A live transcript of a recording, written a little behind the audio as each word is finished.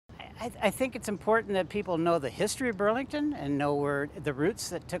I think it's important that people know the history of Burlington and know where the roots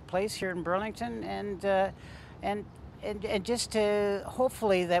that took place here in Burlington, and just to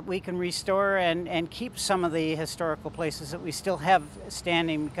hopefully that we can restore and keep some of the historical places that we still have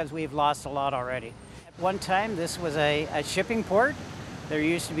standing, because we've lost a lot already. At one time, this was a shipping port. There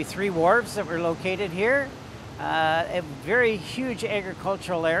used to be 3 wharves that were located here. A very huge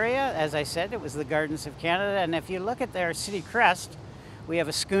agricultural area. As I said, it was the Gardens of Canada. And if you look at their city crest, we have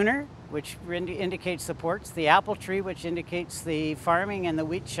a schooner, which indicates the ports, the apple tree, which indicates the farming and the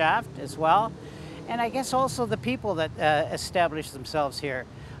wheat shaft as well. And I guess also the people that established themselves here.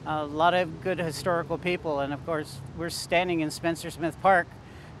 A lot of good historical people. And of course, we're standing in Spencer Smith Park,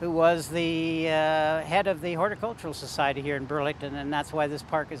 who was the head of the Horticultural Society here in Burlington, and that's why this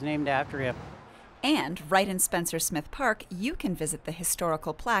park is named after him. And right in Spencer Smith Park, you can visit the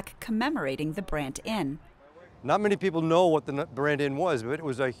historical plaque commemorating the Brant Inn. Not many people know what the Brant Inn was, but it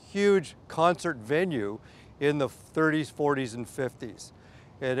was a huge concert venue in the 30s, 40s, and 50s.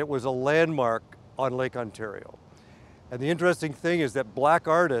 And it was a landmark on Lake Ontario. And the interesting thing is that black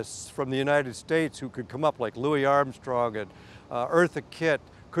artists from the United States who could come up, like Louis Armstrong and Eartha Kitt,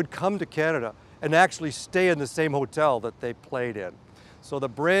 could come to Canada and actually stay in the same hotel that they played in. So the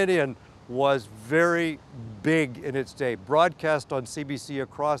Brant Inn was very big in its day, broadcast on CBC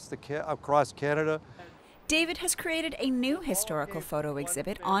across Canada. David has created a new historical photo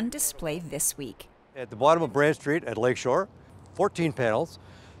exhibit on display this week. At the bottom of Brant Street at Lakeshore, 14 panels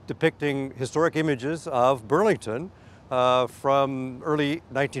depicting historic images of Burlington from early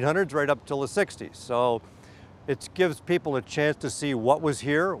 1900s right up till the 60s. So it gives people a chance to see what was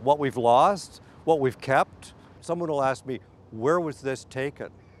here, what we've lost, what we've kept. Someone will ask me, where was this taken?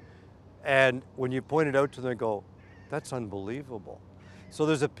 And when you point it out to them, they go, that's unbelievable. So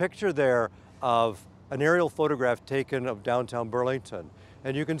there's a picture there of an aerial photograph taken of downtown Burlington.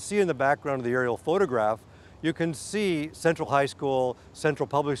 And you can see in the background of the aerial photograph, you can see Central High School, Central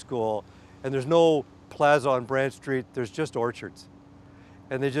Public School, and there's no plaza on Brant Street, there's just orchards.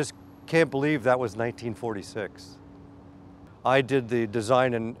 And they just can't believe that was 1946. I did the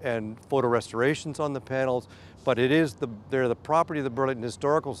design and photo restorations on the panels, but they're the property of the Burlington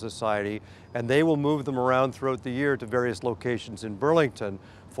Historical Society, and they will move them around throughout the year to various locations in Burlington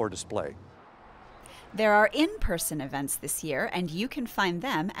for display. There are in-person events this year, and you can find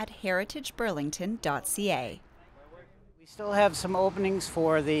them at heritageburlington.ca. We still have some openings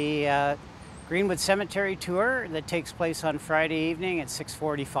for the Greenwood Cemetery tour that takes place on Friday evening at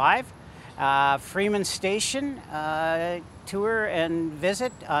 6:45. Freeman Station tour and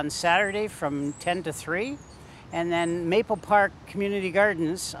visit on Saturday from 10 to 3. And then Maple Park Community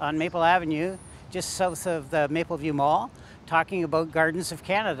Gardens on Maple Avenue, just south of the Mapleview Mall, talking about Gardens of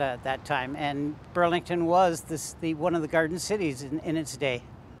Canada at that time. And Burlington was one of the garden cities in its day.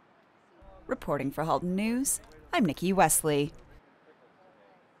 Reporting for Halton News, I'm Nikki Wesley.